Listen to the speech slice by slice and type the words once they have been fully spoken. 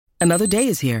Another day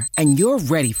is here, and you're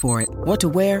ready for it. What to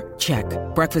wear? Check.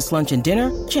 Breakfast, lunch, and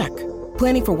dinner? Check.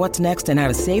 Planning for what's next and how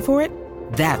to save for it?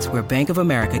 That's where Bank of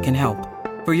America can help.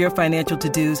 For your financial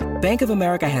to-dos, Bank of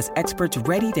America has experts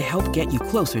ready to help get you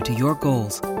closer to your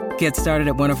goals. Get started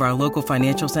at one of our local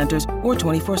financial centers or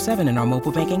 24/7 in our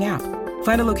mobile banking app.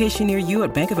 Find a location near you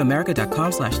at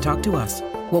bankofamerica.com/talktous.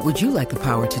 What would you like the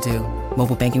power to do?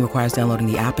 Mobile banking requires downloading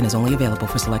the app and is only available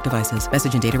for select devices.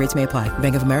 Message and data rates may apply.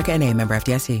 Bank of America N.A., member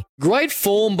FDIC. Great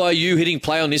form by you hitting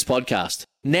play on this podcast.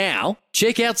 Now,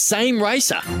 check out Same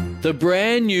Racer, the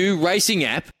brand new racing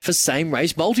app for same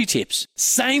race multi-tips.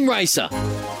 Same Racer.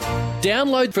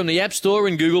 Download from the App Store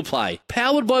and Google Play.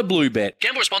 Powered by Bluebet.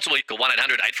 Gamble responsibly. Call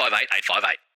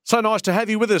 1-800-858-858. So nice to have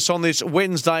you with us on this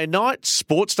Wednesday night.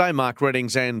 Sports Day, Mark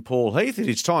Reddings and Paul Heath. It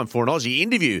is time for an Aussie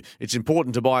interview. It's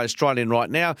important to buy Australian right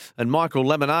now. And Michael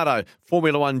Lamonato,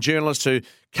 Formula One journalist who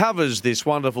covers this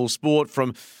wonderful sport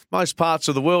from most parts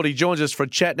of the world. He joins us for a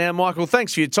chat now. Michael,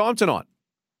 thanks for your time tonight.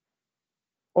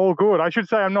 All good. I should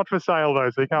say I'm not for sale, though,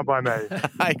 so you can't buy me.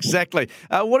 Exactly.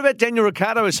 What about Daniel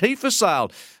Ricciardo? Is he for sale?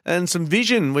 And some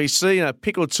vision. We see a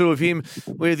pic or two of him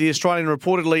with the Australian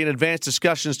reportedly in advanced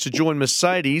discussions to join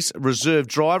Mercedes, reserve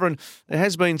driver. And there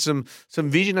has been some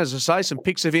vision, as I say, some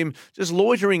pics of him just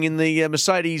loitering in the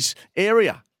Mercedes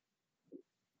area.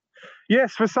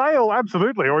 Yes, for sale,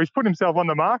 absolutely. Or he's put himself on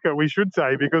the market, we should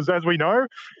say, because as we know,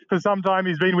 for some time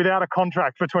he's been without a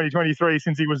contract for 2023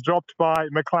 since he was dropped by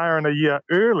McLaren a year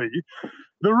early.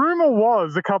 The rumour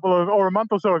was a month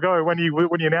or so ago when he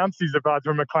announced his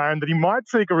departure from McLaren that he might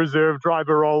seek a reserve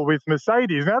driver role with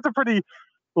Mercedes. Now, that's a pretty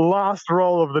last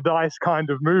roll of the dice kind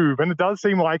of move, and it does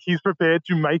seem like he's prepared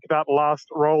to make that last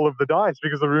roll of the dice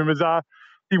because the rumours are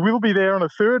he will be there on a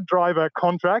third driver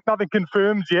contract. Nothing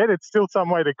confirmed yet. It's still some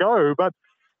way to go. But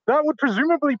that would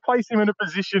presumably place him in a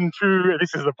position to,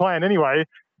 this is the plan anyway,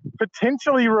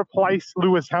 potentially replace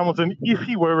Lewis Hamilton if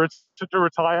he were to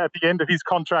retire at the end of his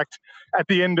contract at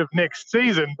the end of next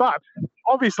season. But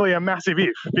obviously a massive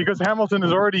if, because Hamilton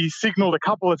has already signalled a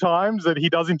couple of times that he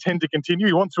does intend to continue.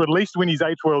 He wants to at least win his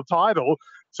 8th world title.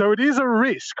 So it is a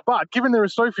risk. But given there are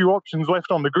so few options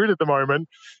left on the grid at the moment,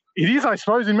 it is, I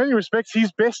suppose, in many respects,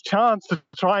 his best chance to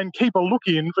try and keep a look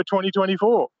in for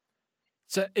 2024.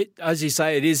 So, as you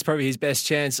say, it is probably his best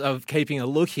chance of keeping a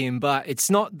look in, but it's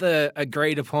not the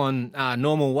agreed-upon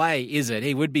normal way, is it?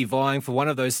 He would be vying for one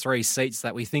of those 3 seats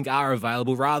that we think are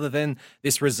available rather than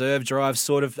this reserve drive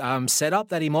sort of setup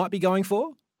that he might be going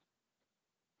for?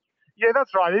 Yeah,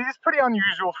 that's right. It is pretty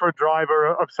unusual for a driver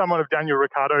of someone of Daniel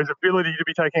Ricciardo's ability to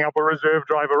be taking up a reserve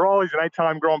driver role. He's an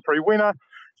 8-time Grand Prix winner.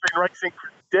 He's been racing for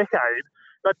a decade.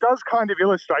 That does kind of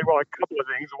illustrate, well, a couple of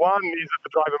things. One is that the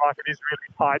driver market is really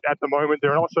tight at the moment.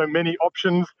 There are not so many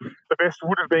options. The best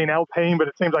would have been Alpine, but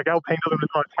it seems like Alpine doesn't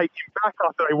want to take him back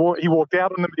after he walked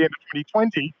out on them at the end of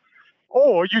 2020.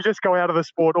 Or you just go out of the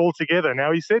sport altogether.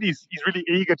 Now, he said he's really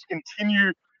eager to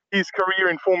continue his career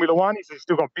in Formula One. He's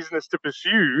still got business to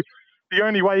pursue. The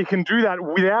only way he can do that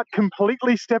without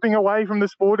completely stepping away from the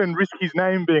sport and risk his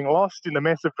name being lost in the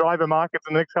mess of driver markets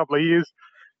in the next couple of years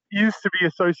is to be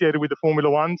associated with the Formula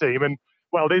One team. And,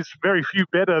 well, there's very few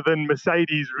better than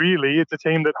Mercedes, really. It's a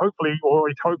team that hopefully, or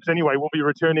it hopes anyway, will be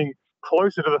returning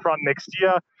closer to the front next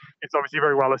year. It's obviously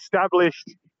very well established.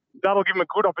 That'll give him a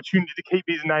good opportunity to keep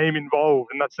his name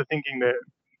involved, and that's the thinking there.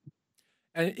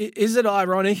 And is it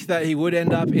ironic that he would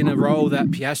end up in a role that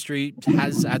Piastri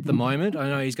has at the moment? I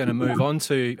know he's going to move on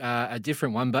to a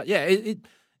different one, but yeah,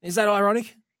 is that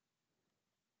ironic?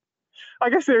 I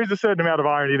guess there is a certain amount of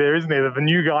irony there, isn't there? That the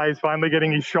new guy is finally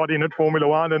getting his shot in at Formula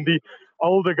One and the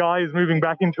older guy is moving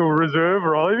back into a reserve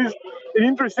role. It is an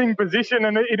interesting position,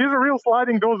 and it is a real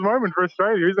sliding doors moment for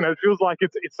Australia, isn't it? It feels like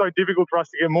it's so difficult for us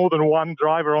to get more than one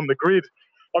driver on the grid.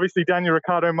 Obviously, Daniel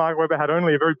Ricciardo and Mark Webber had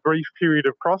only a very brief period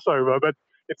of crossover, but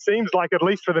it seems like at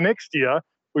least for the next year,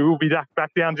 we will be back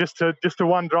down just to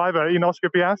one driver in Oscar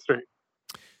Piastri.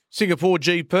 Singapore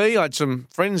GP, I had some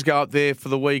friends go up there for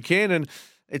the weekend, and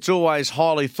it's always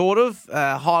highly thought of,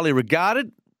 highly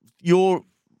regarded. Your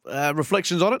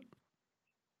reflections on it?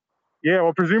 Yeah,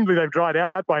 well, presumably they've dried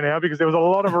out by now because there was a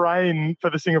lot of rain for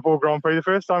the Singapore Grand Prix. The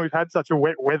first time we've had such a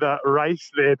wet weather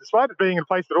race there, despite it being a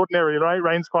place that ordinarily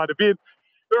rains quite a bit.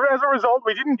 But as a result,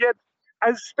 we didn't get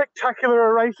as spectacular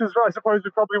a race as I suppose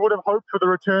we probably would have hoped for the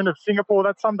return of Singapore.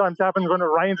 That sometimes happens when it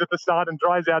rains at the start and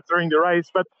dries out during the race.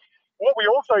 But what we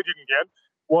also didn't get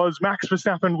was Max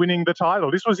Verstappen winning the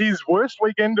title. This was his worst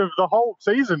weekend of the whole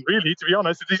season, really, to be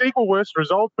honest. It's his equal worst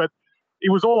result, but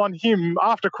it was all on him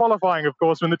after qualifying, of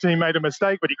course, when the team made a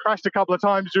mistake. But he crashed a couple of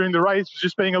times during the race,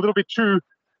 just being a little bit too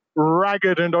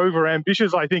ragged and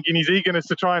over-ambitious, I think, in his eagerness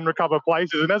to try and recover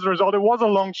places. And as a result, it was a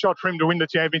long shot for him to win the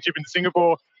championship in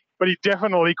Singapore, but he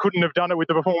definitely couldn't have done it with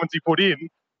the performance he put in.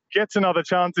 Gets another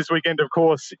chance this weekend, of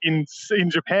course, in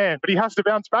Japan, but he has to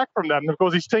bounce back from that. And, of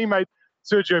course, his teammate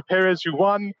Sergio Perez, who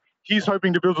won, he's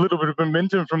hoping to build a little bit of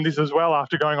momentum from this as well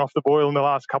after going off the boil in the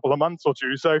last couple of months or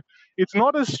two. So it's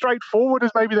not as straightforward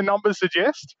as maybe the numbers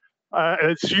suggest,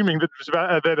 assuming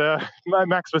that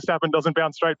Max Verstappen doesn't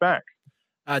bounce straight back.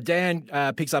 Dan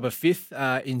picks up a fifth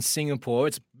in Singapore.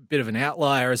 It's a bit of an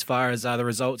outlier as far as the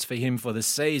results for him for the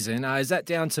season. Is that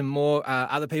down to more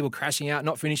other people crashing out,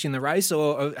 not finishing the race,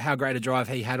 or how great a drive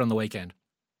he had on the weekend?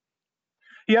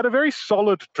 He had a very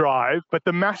solid drive, but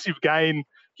the massive gain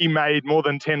he made, more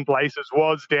than 10 places,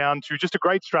 was down to just a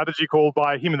great strategy call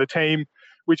by him and the team,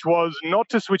 which was not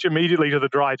to switch immediately to the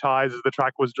dry tyres as the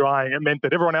track was drying. It meant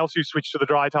that everyone else who switched to the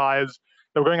dry tyres,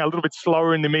 they were going a little bit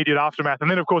slower in the immediate aftermath.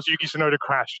 And then, of course, Yuki Tsunoda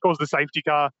crashed, caused the safety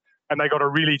car, and they got a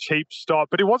really cheap stop.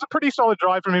 But it was a pretty solid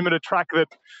drive from him at a track that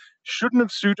shouldn't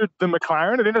have suited the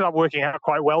McLaren. It ended up working out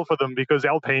quite well for them because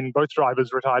Alpine, both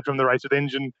drivers retired from the race with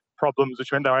engine problems,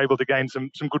 which meant they were able to gain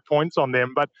some good points on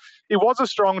them. But it was a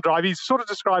strong drive. He sort of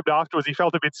described afterwards he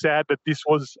felt a bit sad that this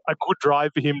was a good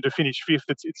drive for him to finish fifth.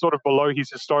 It's sort of below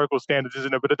his historical standards,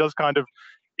 isn't it? But it does kind of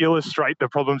illustrate the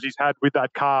problems he's had with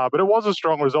that car. But it was a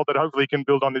strong result that hopefully he can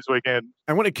build on this weekend.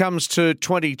 And when it comes to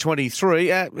 2023,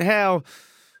 how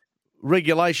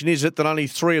regulation is it that only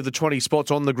 3 of the 20 spots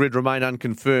on the grid remain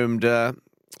unconfirmed?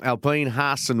 Alpine,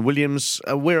 Haas and Williams.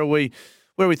 Where are we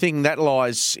thinking that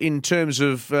lies in terms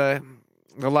of the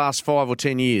last 5 or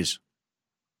 10 years?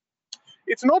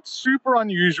 It's not super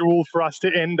unusual for us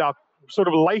to end up sort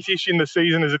of late-ish in the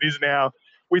season as it is now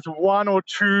with 1 or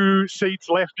 2 seats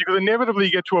left, because inevitably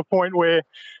you get to a point where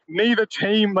neither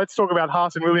team, let's talk about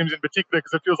Haas and Williams in particular,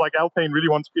 because it feels like Alpine really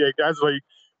wants Pierre Gasly,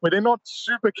 where they're not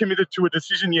super committed to a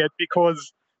decision yet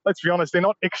because, let's be honest, they're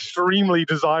not extremely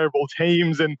desirable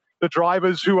teams, and the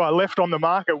drivers who are left on the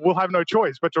market will have no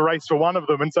choice but to race for one of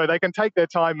them. And so they can take their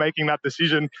time making that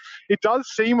decision. It does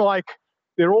seem like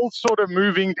they're all sort of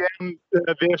moving down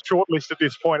their shortlist at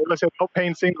this point. As I said,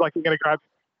 Alpine seems like they're going to grab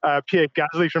Pierre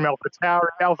Gasly from AlphaTauri.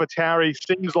 AlphaTauri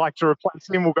seems like to replace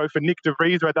him will go for Nick De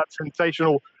Vries, who had that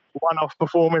sensational one-off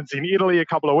performance in Italy a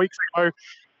couple of weeks ago.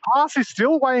 Haas is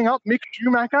still weighing up Mick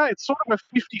Schumacher. It's sort of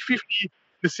a 50-50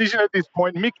 decision at this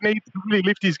point. Mick needs to really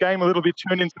lift his game a little bit,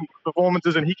 turn in some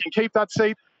performances, and he can keep that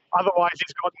seat. Otherwise,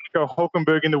 he's got Nico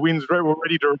Hülkenberg in the wins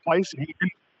ready to replace him.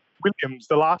 Williams,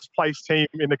 the last place team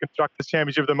in the Constructors'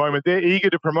 Championship at the moment, they're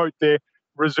eager to promote their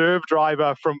reserve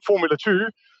driver from Formula 2,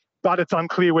 but it's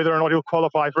unclear whether or not he'll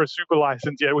qualify for a super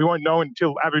license yet. We won't know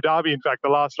until Abu Dhabi, in fact, the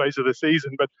last race of the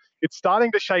season. But it's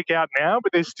starting to shake out now,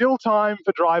 but there's still time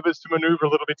for drivers to manoeuvre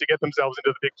a little bit to get themselves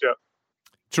into the picture.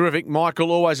 Terrific.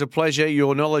 Michael, always a pleasure.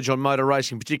 Your knowledge on motor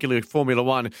racing, particularly Formula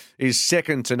One, is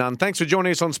second to none. Thanks for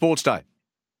joining us on Sports Day.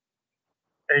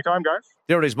 Anytime, guys.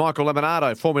 There it is, Michael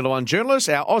Lemonardo, Formula One journalist.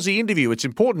 Our Aussie interview. It's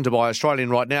important to buy Australian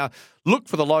right now. Look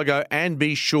for the logo and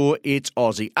be sure it's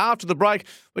Aussie. After the break,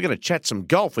 we're going to chat some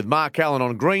golf with Mark Allen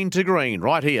on Green to Green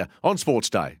right here on Sports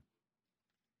Day.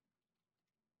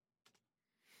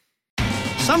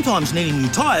 Sometimes needing new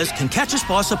tyres can catch us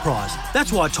by surprise.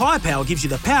 That's why Tyre Power gives you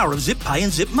the power of Zip Pay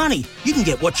and Zip Money. You can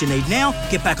get what you need now,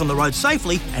 get back on the road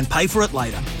safely and pay for it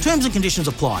later. Terms and conditions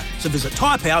apply. So visit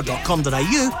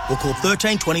tyrepower.com.au or call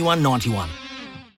 13 21 91.